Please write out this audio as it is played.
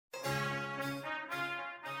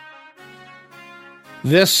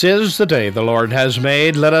This is the day the Lord has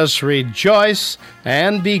made. Let us rejoice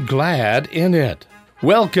and be glad in it.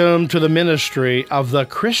 Welcome to the ministry of the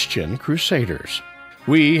Christian Crusaders.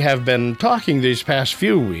 We have been talking these past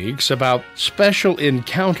few weeks about special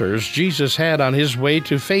encounters Jesus had on his way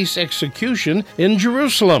to face execution in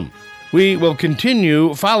Jerusalem. We will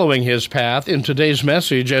continue following his path in today's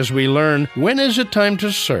message as we learn when is it time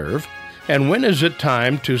to serve and when is it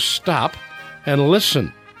time to stop and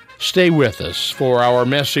listen. Stay with us for our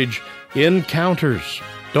message, Encounters.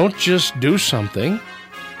 Don't just do something.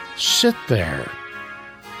 Sit there.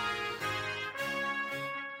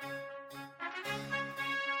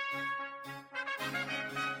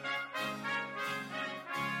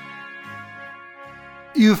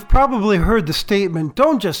 You've probably heard the statement,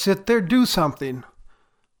 don't just sit there, do something.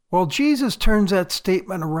 Well, Jesus turns that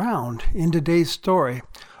statement around in today's story.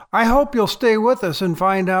 I hope you'll stay with us and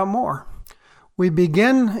find out more. We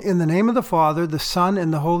begin in the name of the Father, the Son,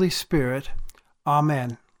 and the Holy Spirit.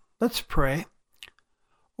 Amen. Let's pray.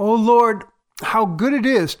 O Lord, how good it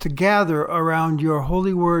is to gather around your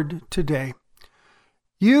holy word today.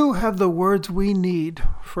 You have the words we need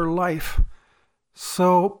for life.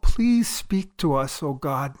 So please speak to us, O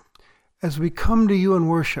God, as we come to you in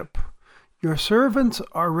worship. Your servants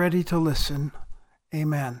are ready to listen.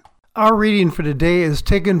 Amen. Our reading for today is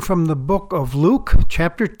taken from the book of Luke,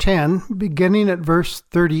 chapter 10, beginning at verse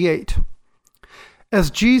 38. As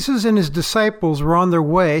Jesus and his disciples were on their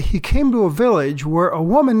way, he came to a village where a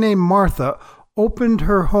woman named Martha opened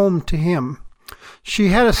her home to him. She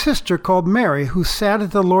had a sister called Mary who sat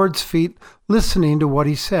at the Lord's feet listening to what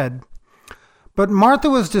he said. But Martha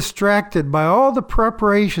was distracted by all the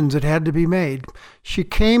preparations that had to be made. She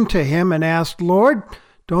came to him and asked, "Lord,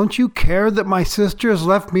 don't you care that my sister has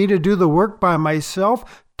left me to do the work by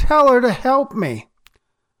myself? Tell her to help me."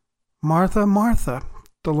 "Martha, Martha,"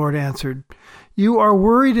 the Lord answered, "you are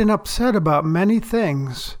worried and upset about many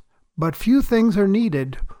things, but few things are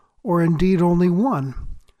needed, or indeed only one.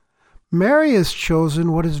 Mary has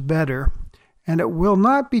chosen what is better, and it will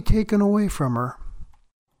not be taken away from her."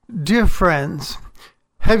 Dear friends,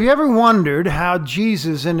 have you ever wondered how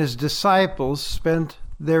Jesus and his disciples spent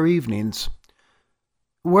their evenings?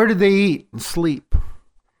 Where did they eat and sleep?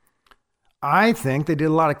 I think they did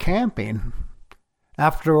a lot of camping.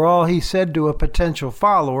 After all, he said to a potential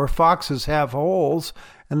follower, "Foxes have holes,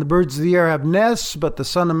 and the birds of the air have nests, but the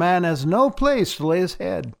Son of Man has no place to lay his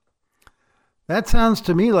head." That sounds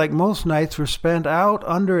to me like most nights were spent out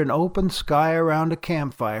under an open sky around a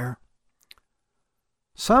campfire.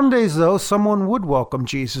 Some days, though, someone would welcome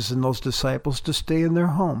Jesus and those disciples to stay in their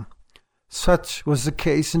home. Such was the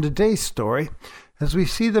case in today's story, as we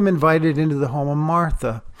see them invited into the home of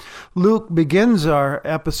Martha. Luke begins our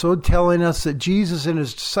episode telling us that Jesus and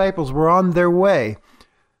his disciples were on their way.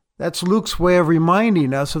 That's Luke's way of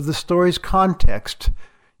reminding us of the story's context.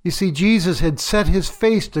 You see, Jesus had set his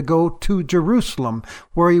face to go to Jerusalem,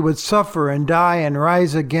 where he would suffer and die and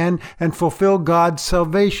rise again and fulfill God's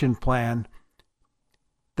salvation plan.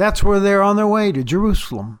 That's where they're on their way, to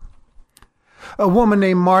Jerusalem. A woman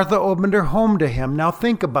named Martha opened her home to him. Now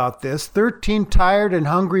think about this. 13 tired and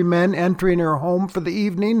hungry men entering her home for the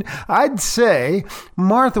evening. I'd say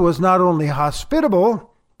Martha was not only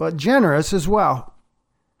hospitable, but generous as well.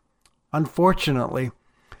 Unfortunately,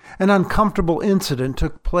 an uncomfortable incident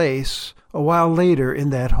took place a while later in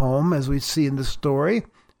that home, as we see in the story.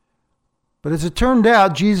 But as it turned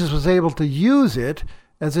out, Jesus was able to use it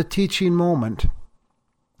as a teaching moment.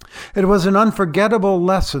 It was an unforgettable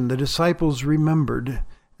lesson the disciples remembered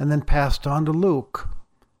and then passed on to Luke.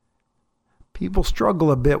 People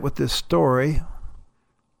struggle a bit with this story. At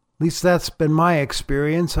least that's been my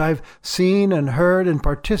experience. I've seen and heard and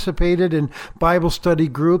participated in Bible study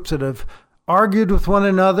groups that have argued with one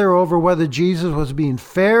another over whether Jesus was being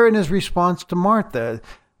fair in his response to Martha.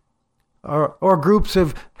 Or groups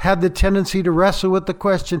have had the tendency to wrestle with the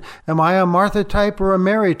question, am I a Martha type or a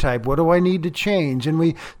Mary type? What do I need to change? And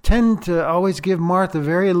we tend to always give Martha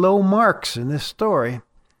very low marks in this story.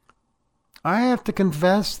 I have to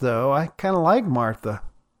confess, though, I kind of like Martha.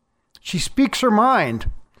 She speaks her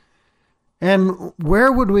mind. And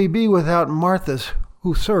where would we be without Marthas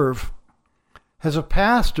who serve? As a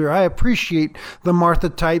pastor, I appreciate the Martha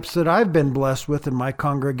types that I've been blessed with in my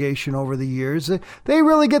congregation over the years. They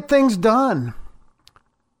really get things done.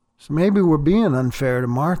 So maybe we're being unfair to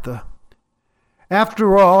Martha.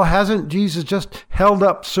 After all, hasn't Jesus just held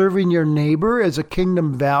up serving your neighbor as a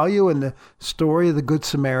kingdom value in the story of the Good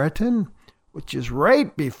Samaritan, which is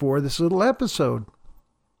right before this little episode?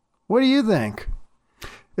 What do you think?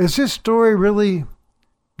 Is this story really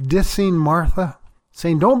dissing Martha?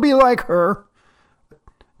 Saying, don't be like her?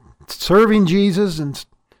 serving Jesus and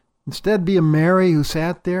instead be a Mary who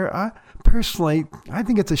sat there. I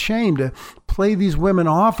think it's a shame to play these women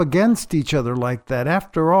off against each other like that.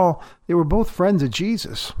 After all, they were both friends of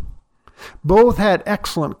Jesus. Both had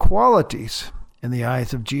excellent qualities in the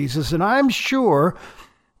eyes of Jesus, and I'm sure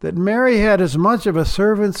that Mary had as much of a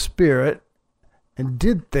servant spirit and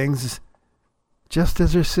did things just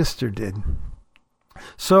as her sister did.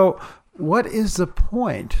 So, what is the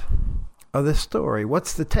point of this story?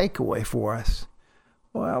 What's the takeaway for us?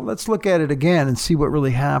 Well, let's look at it again and see what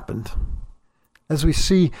really happened. As we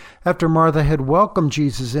see, after Martha had welcomed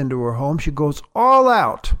Jesus into her home, she goes all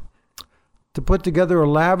out to put together a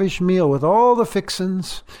lavish meal with all the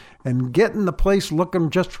fixings and getting the place looking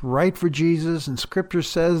just right for Jesus. And Scripture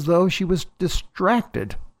says, though, she was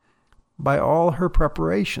distracted by all her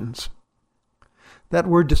preparations. That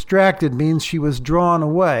word distracted means she was drawn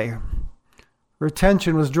away. Her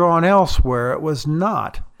attention was drawn elsewhere. It was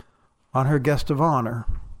not on her guest of honor.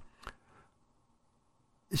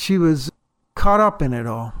 She was caught up in it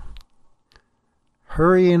all,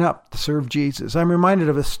 hurrying up to serve Jesus. I'm reminded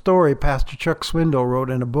of a story Pastor Chuck Swindoll wrote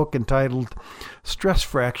in a book entitled Stress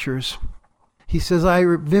Fractures. He says, I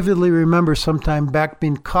vividly remember sometime back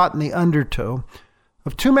being caught in the undertow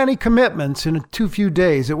of too many commitments in too few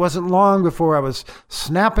days. It wasn't long before I was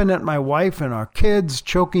snapping at my wife and our kids,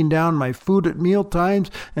 choking down my food at meal times,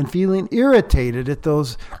 and feeling irritated at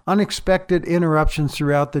those unexpected interruptions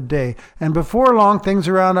throughout the day. And before long, things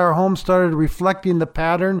around our home started reflecting the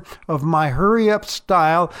pattern of my hurry-up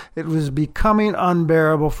style. It was becoming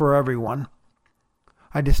unbearable for everyone.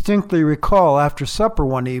 I distinctly recall after supper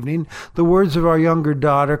one evening the words of our younger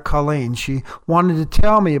daughter, Colleen. She wanted to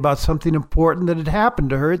tell me about something important that had happened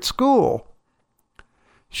to her at school.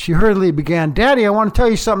 She hurriedly began, Daddy, I want to tell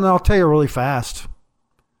you something, and I'll tell you really fast.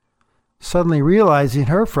 Suddenly realizing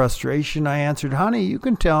her frustration, I answered, Honey, you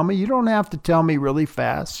can tell me. You don't have to tell me really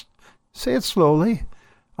fast. Say it slowly.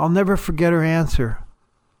 I'll never forget her answer.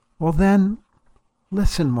 Well then,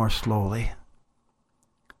 listen more slowly.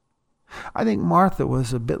 I think Martha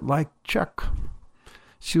was a bit like Chuck.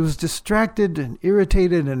 She was distracted and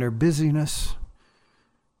irritated in her busyness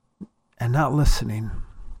and not listening.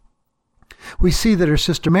 We see that her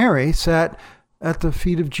sister Mary sat at the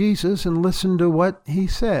feet of Jesus and listened to what he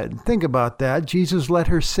said. Think about that. Jesus let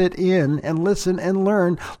her sit in and listen and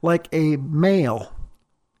learn like a male,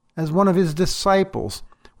 as one of his disciples,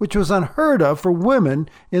 which was unheard of for women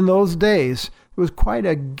in those days. It was quite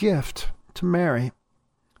a gift to Mary.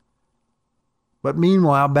 But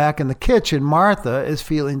meanwhile, back in the kitchen, Martha is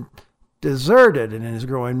feeling deserted and is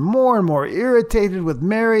growing more and more irritated with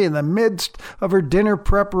Mary in the midst of her dinner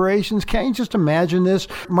preparations. Can't you just imagine this?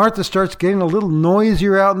 Martha starts getting a little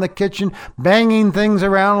noisier out in the kitchen, banging things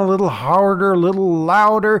around a little harder, a little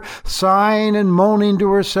louder, sighing and moaning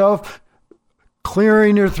to herself,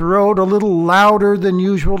 clearing her throat a little louder than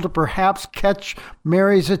usual to perhaps catch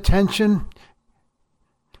Mary's attention.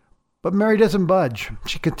 But Mary doesn't budge.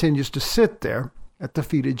 She continues to sit there at the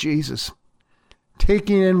feet of Jesus,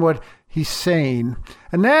 taking in what he's saying.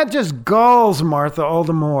 And that just galls Martha all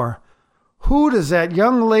the more. Who does that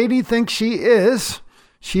young lady think she is?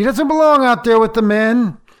 She doesn't belong out there with the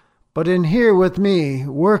men, but in here with me,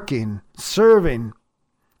 working, serving.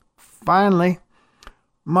 Finally,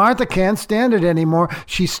 Martha can't stand it anymore.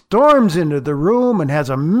 She storms into the room and has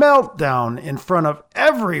a meltdown in front of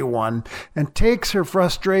everyone and takes her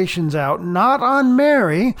frustrations out not on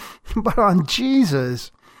Mary, but on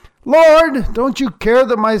Jesus. Lord, don't you care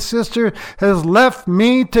that my sister has left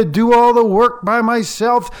me to do all the work by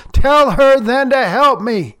myself? Tell her then to help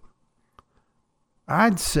me.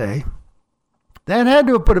 I'd say that had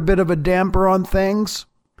to have put a bit of a damper on things.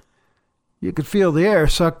 You could feel the air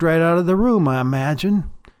sucked right out of the room, I imagine.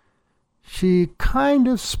 She kind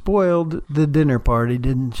of spoiled the dinner party,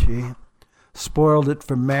 didn't she? Spoiled it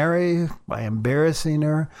for Mary by embarrassing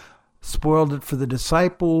her. Spoiled it for the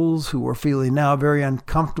disciples who were feeling now very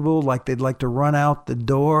uncomfortable, like they'd like to run out the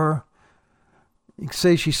door. You could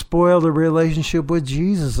say she spoiled her relationship with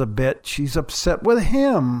Jesus a bit. She's upset with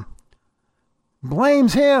him.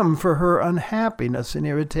 Blames him for her unhappiness and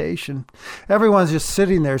irritation. Everyone's just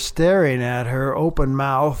sitting there staring at her,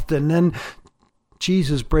 open-mouthed, and then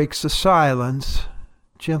Jesus breaks the silence,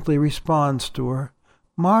 gently responds to her,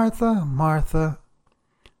 Martha, Martha.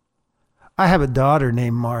 I have a daughter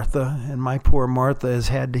named Martha, and my poor Martha has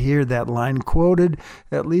had to hear that line quoted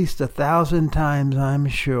at least 1,000 times, I'm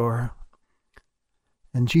sure.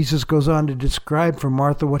 And Jesus goes on to describe for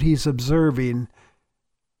Martha what he's observing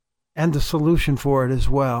and the solution for it as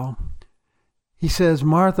well. He says,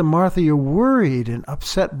 Martha, Martha, you're worried and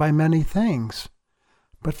upset by many things,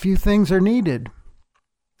 but few things are needed.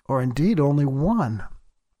 or indeed only one.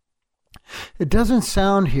 It doesn't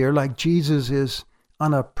sound here like Jesus is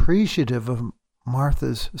unappreciative of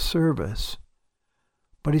Martha's service,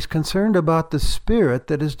 but he's concerned about the spirit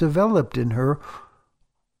that is developed in her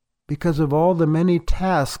because of all the many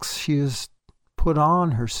tasks she has put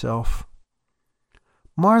on herself.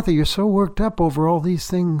 Martha, you're so worked up over all these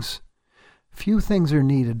things. Few things are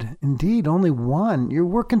needed. Indeed, only one. You're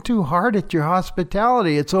working too hard at your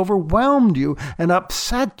hospitality. It's overwhelmed you and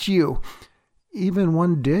upset you. Even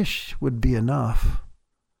one dish would be enough.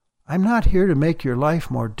 I'm not here to make your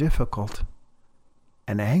life more difficult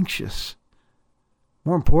and anxious.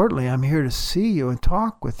 More importantly, I'm here to see you and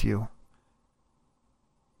talk with you.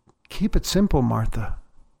 Keep it simple, Martha.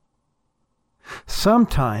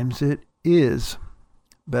 Sometimes it is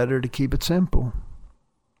better to keep it simple.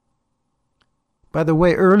 By the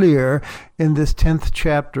way, earlier in this 10th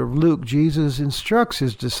chapter of Luke, Jesus instructs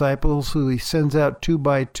his disciples, who he sends out 2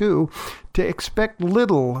 by 2, to expect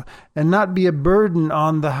little and not be a burden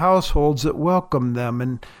on the households that welcome them,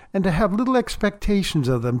 and to have little expectations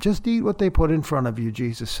of them. Just eat what they put in front of you,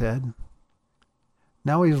 Jesus said.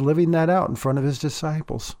 Now he's living that out in front of his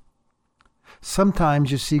disciples.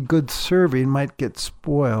 Sometimes, you see, good serving might get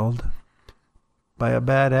spoiled by a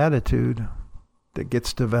bad attitude that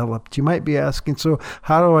gets developed. You might be asking, so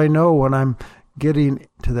how do I know when I'm getting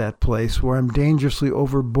to that place where I'm dangerously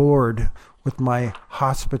overboard with my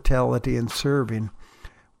hospitality and serving?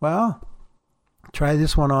 Well, try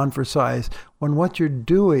this one on for size. When what you're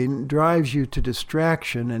doing drives you to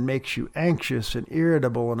distraction and makes you anxious and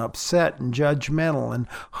irritable and upset and judgmental and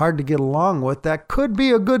hard to get along with, that could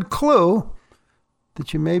be a good clue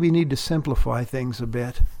that you maybe need to simplify things a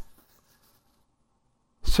bit.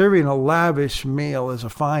 Serving a lavish meal is a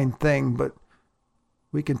fine thing, but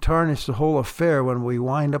we can tarnish the whole affair when we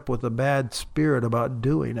wind up with a bad spirit about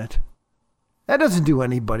doing it. That doesn't do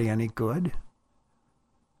anybody any good.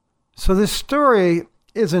 So this story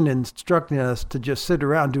isn't instructing us to just sit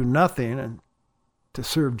around, do nothing, and to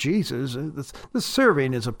serve Jesus. The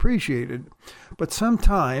serving is appreciated, but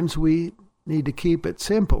sometimes we need to keep it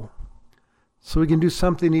simple so we can do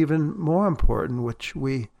something even more important, which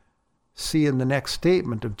we see in the next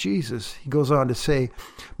statement of Jesus. He goes on to say,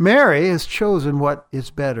 Mary has chosen what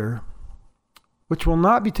is better, which will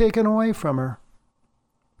not be taken away from her.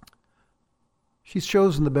 She's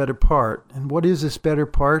chosen the better part. And what is this better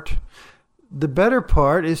part? The better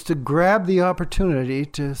part is to grab the opportunity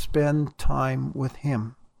to spend time with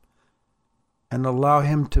him and allow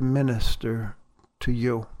him to minister to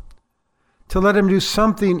you. To let him do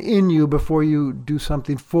something in you before you do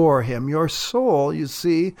something for him. Your soul, you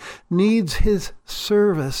see, needs his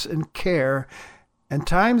service and care, and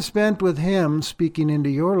time spent with him speaking into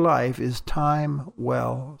your life is time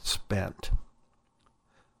well spent.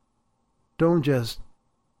 Don't just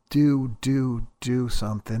do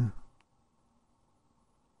something.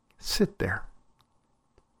 Sit there.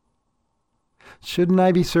 Shouldn't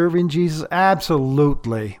I be serving Jesus?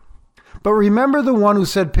 Absolutely. But remember, the one who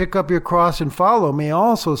said, pick up your cross and follow me,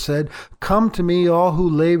 also said, come to me, all who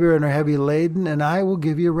labor and are heavy laden, and I will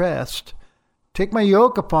give you rest. Take my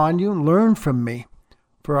yoke upon you and learn from me,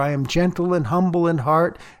 for I am gentle and humble in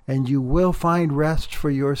heart, and you will find rest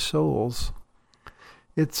for your souls.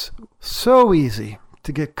 It's so easy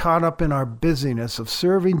to get caught up in our busyness of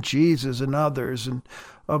serving Jesus and others and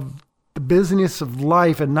of the busyness of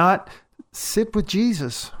life and not sit with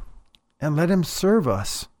Jesus and let him serve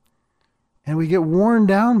us. And we get worn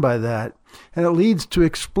down by that. And it leads to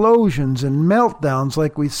explosions and meltdowns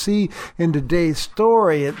like we see in today's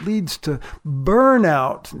story. It leads to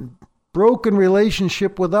burnout and broken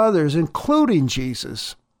relationship with others, including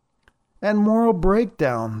Jesus, and moral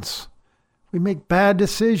breakdowns. We make bad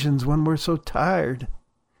decisions when we're so tired.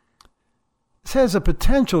 This has a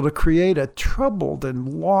potential to create a troubled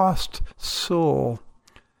and lost soul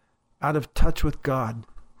out of touch with God,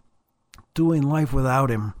 doing life without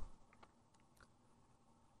him.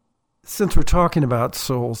 Since we're talking about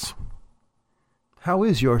souls, how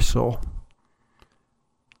is your soul,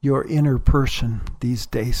 your inner person these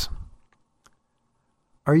days?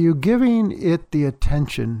 Are you giving it the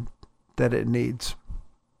attention that it needs?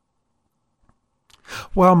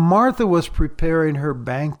 While Martha was preparing her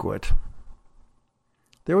banquet,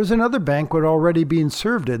 there was another banquet already being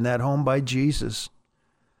served in that home by Jesus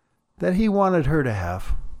that he wanted her to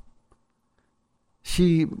have.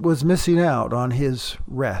 She was missing out on his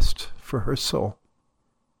rest for her soul.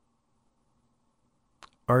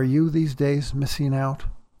 Are you these days missing out?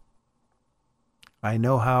 I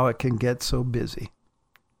know how it can get so busy.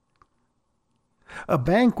 A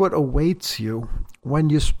banquet awaits you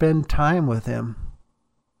when you spend time with him.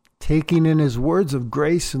 taking in his words of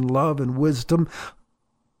grace and love and wisdom.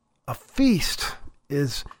 A feast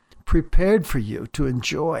is prepared for you to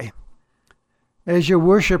enjoy as you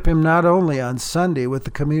worship him not only on Sunday with the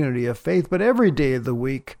community of faith, but every day of the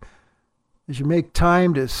week, as you make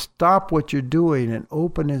time to stop what you're doing and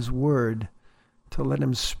open his word, to let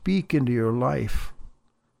him speak into your life,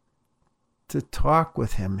 to talk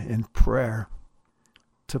with him in prayer,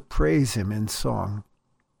 to praise him in song.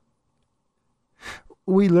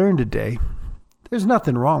 We learned today, there's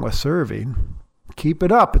nothing wrong with serving. Keep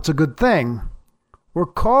it up. It's a good thing. We're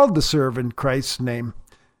called to serve in Christ's name.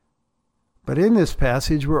 But in this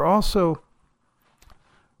passage, we're also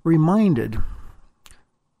reminded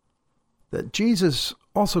that Jesus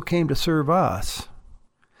also came to serve us.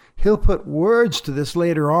 He'll put words to this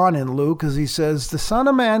later on in Luke as he says, the Son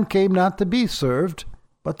of Man came not to be served,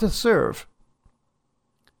 but to serve.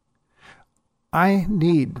 I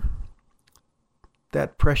need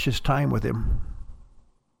that precious time with him.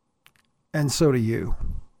 And so do you.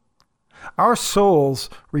 Our souls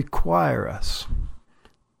require us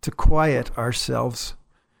to quiet ourselves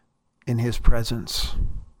in his presence.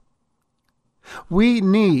 We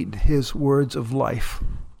need his words of life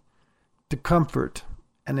to comfort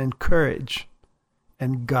and encourage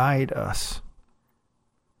and guide us.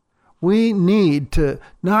 We need to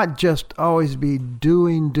not just always be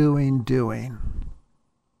doing,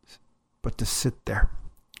 but to sit there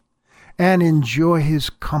and enjoy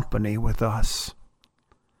his company with us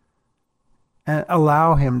and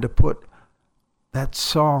allow him to put that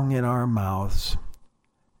song in our mouths.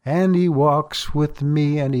 And he walks with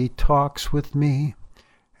me and he talks with me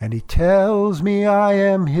and he tells me I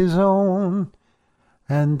am his own,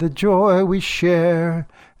 and the joy we share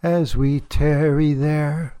as we tarry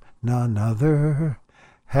there none other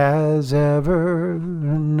has ever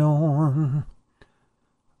known.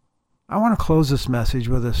 I want to close this message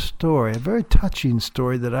with a story, a very touching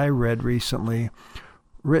story that I read recently,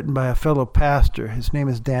 written by a fellow pastor. His name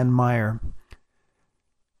is Dan Meyer.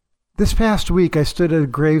 This past week, I stood at a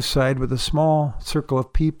graveside with a small circle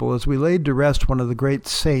of people as we laid to rest one of the great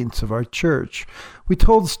saints of our church. We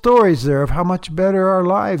told stories there of how much better our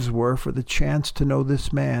lives were for the chance to know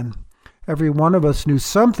this man. Every one of us knew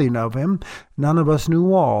something of him. None of us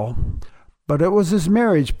knew all. But it was his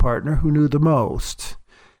marriage partner who knew the most.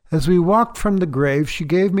 As we walked from the grave, she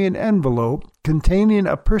gave me an envelope containing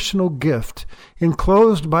a personal gift,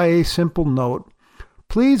 enclosed by a simple note.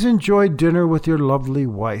 Please enjoy dinner with your lovely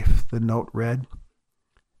wife, the note read.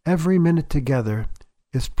 Every minute together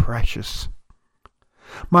is precious.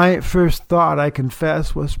 My first thought, I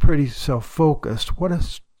confess, was pretty self-focused. What a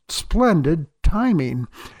splendid timing.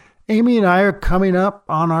 Amy and I are coming up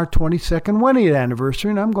on our 22nd wedding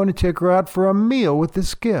anniversary, and I'm going to take her out for a meal with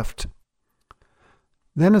this gift.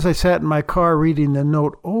 Then as I sat in my car reading the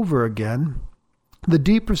note over again, the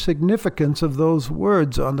deeper significance of those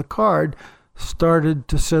words on the card started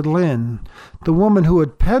to settle in. The woman who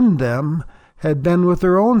had penned them had been with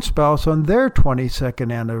her own spouse on their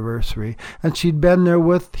 22nd anniversary, and she'd been there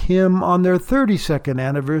with him on their 32nd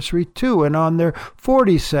anniversary too, and on their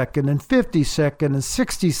 42nd and 52nd and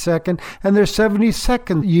 62nd and their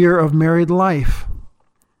 72nd year of married life.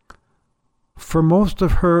 For most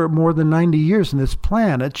of her more than 90 years on this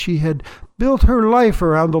planet, she had built her life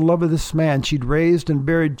around the love of this man. She'd raised and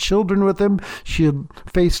buried children with him. She had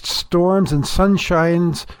faced storms and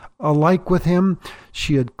sunshines alike with him.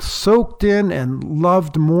 She had soaked in and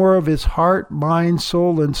loved more of his heart, mind,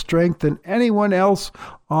 soul, and strength than anyone else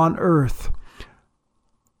on earth.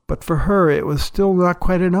 But for her, it was still not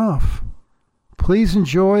quite enough. Please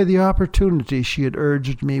enjoy the opportunity, she had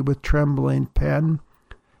urged me with trembling pen.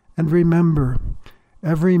 And remember,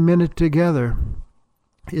 every minute together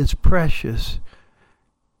is precious.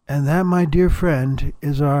 And that, my dear friend,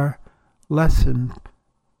 is our lesson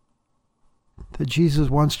that Jesus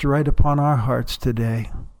wants to write upon our hearts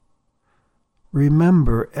today.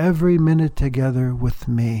 Remember, every minute together with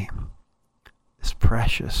me is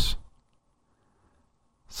precious.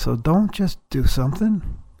 So don't just do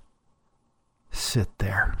something. Sit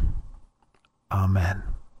there. Amen.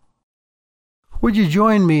 Would you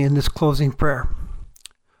join me in this closing prayer?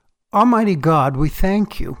 Almighty God, we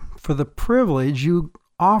thank you for the privilege you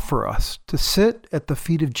offer us to sit at the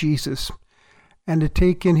feet of Jesus and to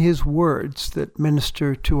take in his words that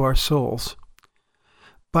minister to our souls.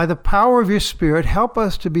 By the power of your Spirit, help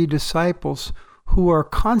us to be disciples who are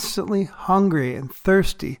constantly hungry and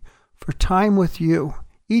thirsty for time with you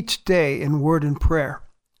each day in word and prayer.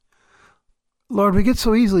 Lord, we get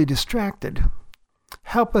so easily distracted.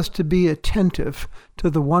 Help us to be attentive to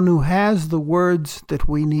the one who has the words that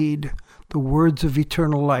we need, the words of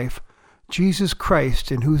eternal life, Jesus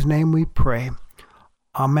Christ, in whose name we pray.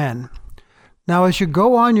 Amen. Now as you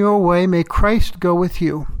go on your way, may Christ go with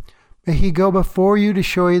you. May he go before you to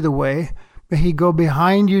show you the way. May he go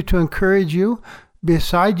behind you to encourage you,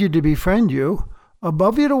 beside you to befriend you,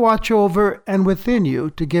 above you to watch over, and within you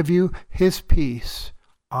to give you his peace.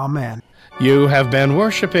 Amen. You have been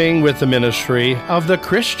worshiping with the ministry of the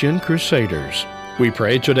Christian Crusaders. We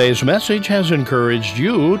pray today's message has encouraged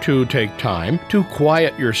you to take time to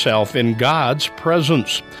quiet yourself in God's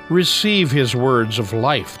presence. Receive his words of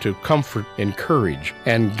life to comfort, encourage,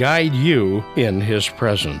 and guide you in his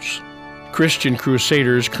presence. Christian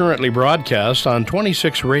Crusaders currently broadcast on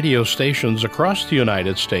 26 radio stations across the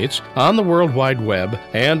United States, on the World Wide Web,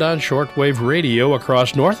 and on shortwave radio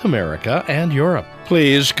across North America and Europe.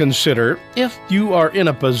 Please consider, if you are in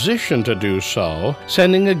a position to do so,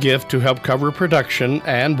 sending a gift to help cover production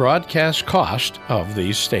and broadcast cost of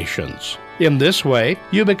these stations. In this way,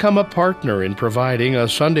 you become a partner in providing a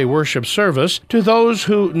Sunday worship service to those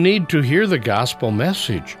who need to hear the gospel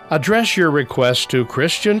message. Address your request to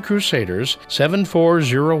Christian Crusaders,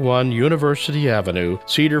 7401 University Avenue,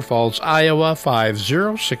 Cedar Falls, Iowa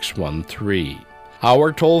 50613.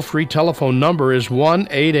 Our toll-free telephone number is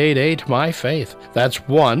 1-888-MY-FAITH. That's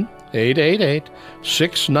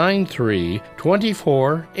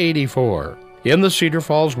 1-888-693-2484. In the Cedar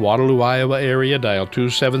Falls, Waterloo, Iowa area, dial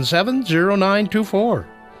 277-0924.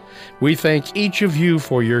 We thank each of you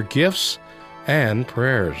for your gifts and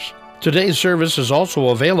prayers. Today's service is also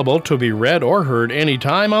available to be read or heard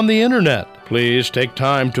anytime on the Internet. Please take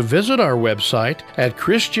time to visit our website at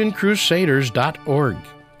ChristianCrusaders.org.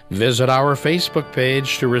 Visit our Facebook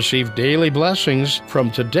page to receive daily blessings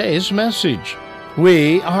from today's message.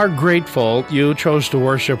 We are grateful you chose to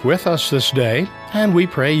worship with us this day, and we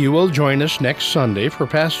pray you will join us next Sunday for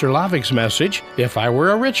Pastor Lavig's message, If I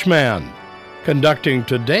Were a Rich Man. Conducting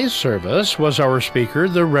today's service was our speaker,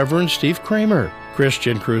 the Reverend Steve Kramer.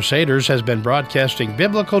 Christian Crusaders has been broadcasting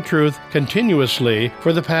biblical truth continuously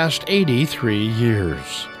for the past 83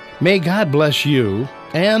 years. May God bless you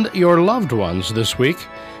and your loved ones this week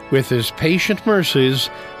with his patient mercies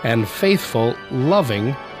and faithful,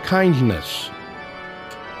 loving kindness.